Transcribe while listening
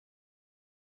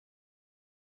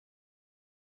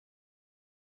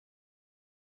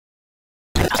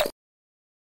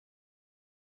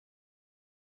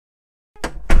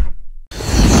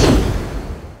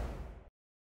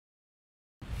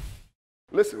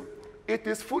Listen, it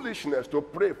is foolishness to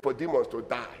pray for demons to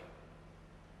die.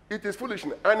 It is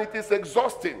foolishness, and it is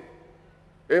exhausting.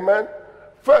 Amen.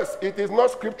 First, it is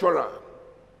not scriptural.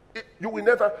 You will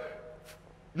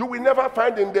never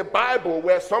find in the Bible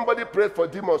where somebody prayed for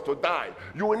demons to die.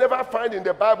 You will never find in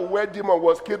the Bible where demon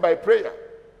was killed by prayer.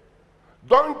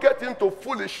 Don't get into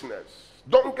foolishness.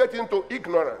 Don't get into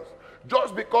ignorance.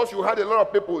 Just because you had a lot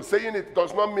of people saying it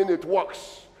does not mean it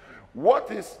works.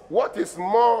 What is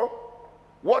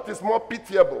more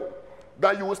pitiable?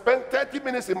 That you will spend 30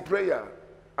 minutes in prayer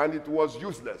and it was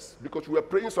useless because you were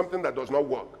praying something that does not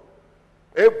work.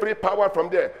 Every power from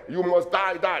there, you must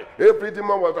die, die. Every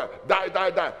demon will die, die,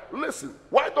 die. Listen,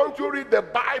 why don't you read the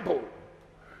Bible?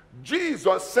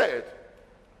 Jesus said,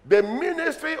 the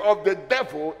ministry of the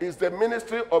devil is the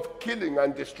ministry of killing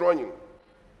and destroying.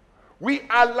 We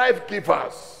are life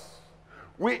givers.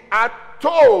 We are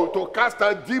told to cast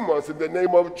out demons in the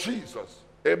name of Jesus.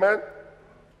 Amen.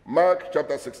 Mark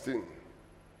chapter 16,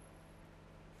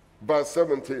 verse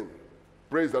 17.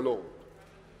 Praise the Lord.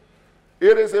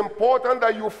 It is important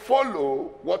that you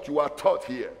follow what you are taught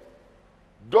here.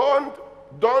 Don't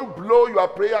blow your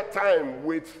prayer time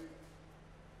with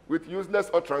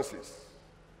useless utterances,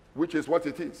 which is what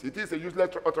it is. It is a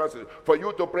useless utterance for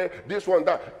you to pray this one,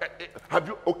 that.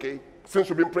 Since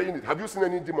you've been praying it, have you seen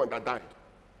any demon that died?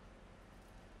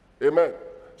 Amen.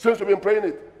 Since you've been praying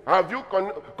it, have you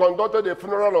conducted a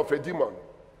funeral of a demon?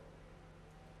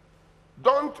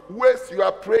 Don't waste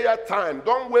your prayer time.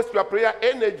 Don't waste your prayer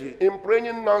energy in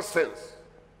praying nonsense.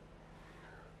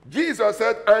 Jesus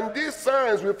said, and these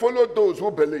signs will follow those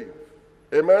who believe.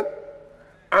 Amen.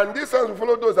 And these signs will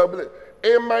follow those that believe.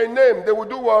 In my name, they will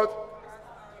do what?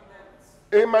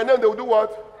 In my name, they will do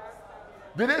what?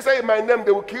 Did they say in my name,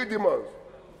 they will kill demons?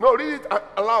 No, read it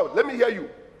aloud. Let me hear you.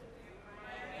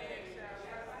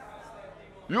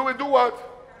 You will do what?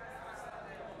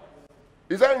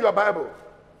 Is that in your Bible?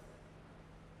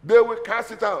 They will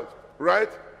cast it out, right?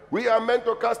 We are meant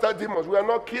to cast out demons. We are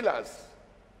not killers.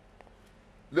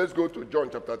 Let's go to John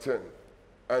chapter 10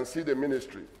 and see the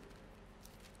ministry.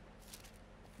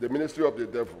 The ministry of the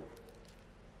devil.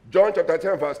 John chapter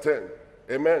 10 verse 10.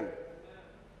 Amen.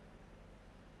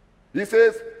 He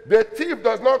says, the thief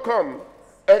does not come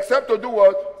except to do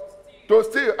what? To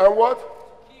steal and what?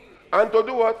 And to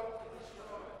do what?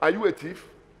 Are you a thief?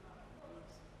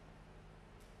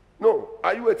 No.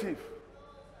 Are you a thief?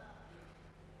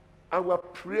 Our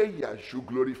prayer should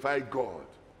glorify God.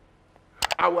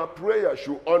 Our prayer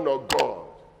should honor God.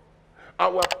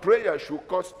 Our prayer should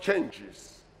cause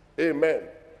changes. Amen.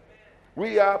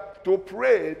 We are to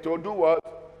pray to do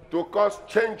what? To cause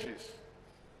changes.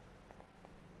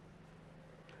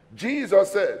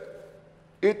 Jesus said,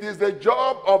 it is the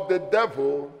job of the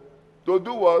devil to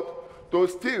do what? To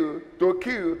steal, to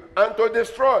kill, and to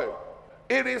destroy.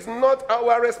 It is not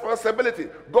our responsibility.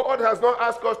 God has not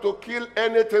asked us to kill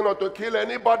anything or to kill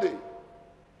anybody.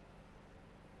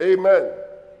 Amen.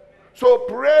 So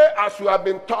pray as you have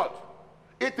been taught.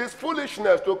 It is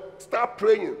foolishness to start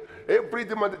praying. Every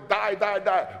demon, die, die,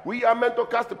 die. We are meant to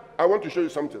cast. I want to show you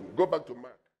something. Go back to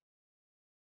Mark.